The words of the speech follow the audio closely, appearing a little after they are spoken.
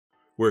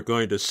We're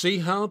going to see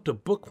how to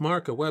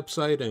bookmark a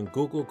website in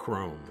Google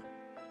Chrome.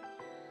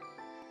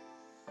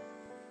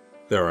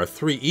 There are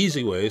 3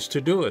 easy ways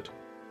to do it.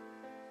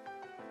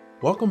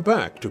 Welcome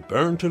back to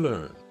Burn to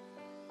Learn.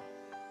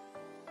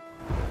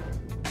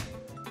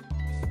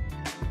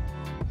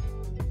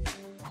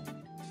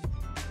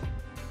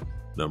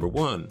 Number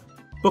 1.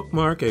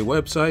 Bookmark a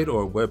website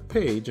or web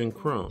page in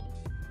Chrome.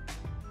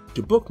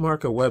 To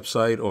bookmark a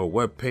website or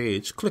web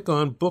page, click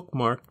on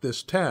Bookmark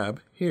this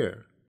tab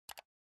here.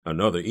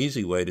 Another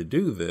easy way to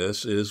do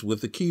this is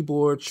with the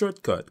keyboard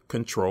shortcut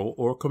Ctrl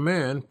or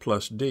Command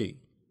plus D.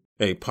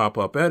 A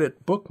pop-up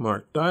Edit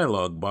Bookmark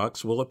dialog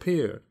box will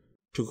appear.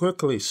 To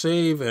quickly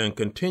save and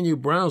continue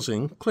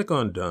browsing, click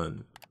on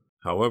Done.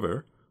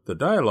 However, the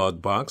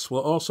dialog box will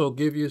also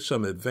give you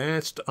some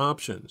advanced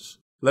options.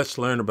 Let's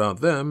learn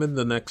about them in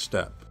the next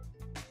step.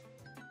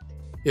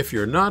 If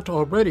you're not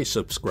already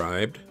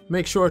subscribed,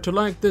 make sure to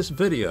like this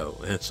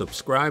video and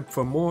subscribe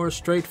for more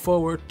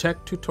straightforward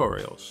tech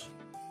tutorials.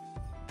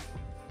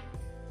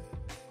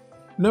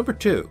 Number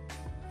 2.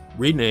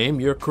 Rename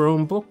your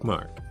Chrome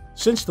bookmark.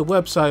 Since the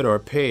website or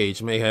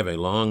page may have a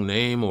long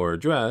name or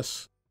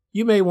address,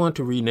 you may want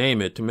to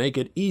rename it to make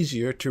it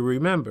easier to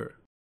remember.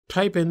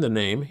 Type in the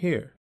name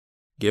here.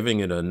 Giving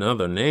it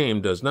another name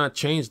does not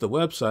change the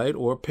website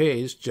or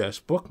page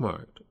just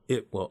bookmarked.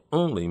 It will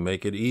only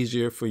make it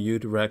easier for you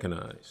to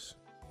recognize.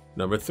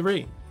 Number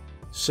 3.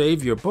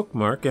 Save your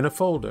bookmark in a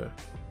folder.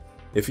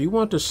 If you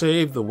want to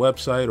save the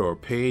website or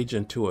page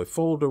into a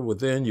folder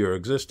within your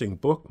existing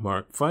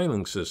bookmark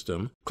filing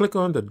system, click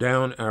on the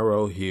down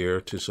arrow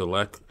here to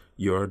select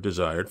your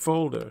desired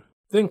folder.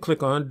 Then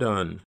click on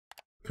Done.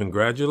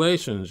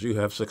 Congratulations, you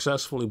have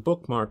successfully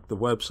bookmarked the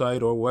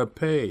website or web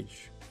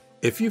page.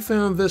 If you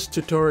found this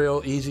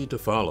tutorial easy to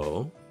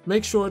follow,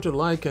 make sure to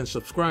like and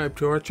subscribe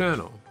to our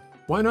channel.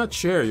 Why not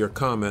share your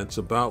comments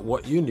about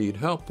what you need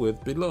help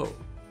with below?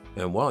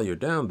 And while you're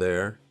down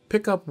there,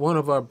 pick up one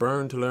of our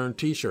Burn to Learn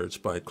t-shirts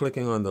by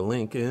clicking on the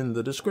link in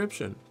the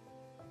description.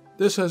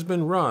 This has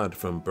been Rod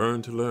from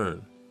Burn to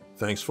Learn.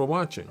 Thanks for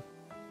watching.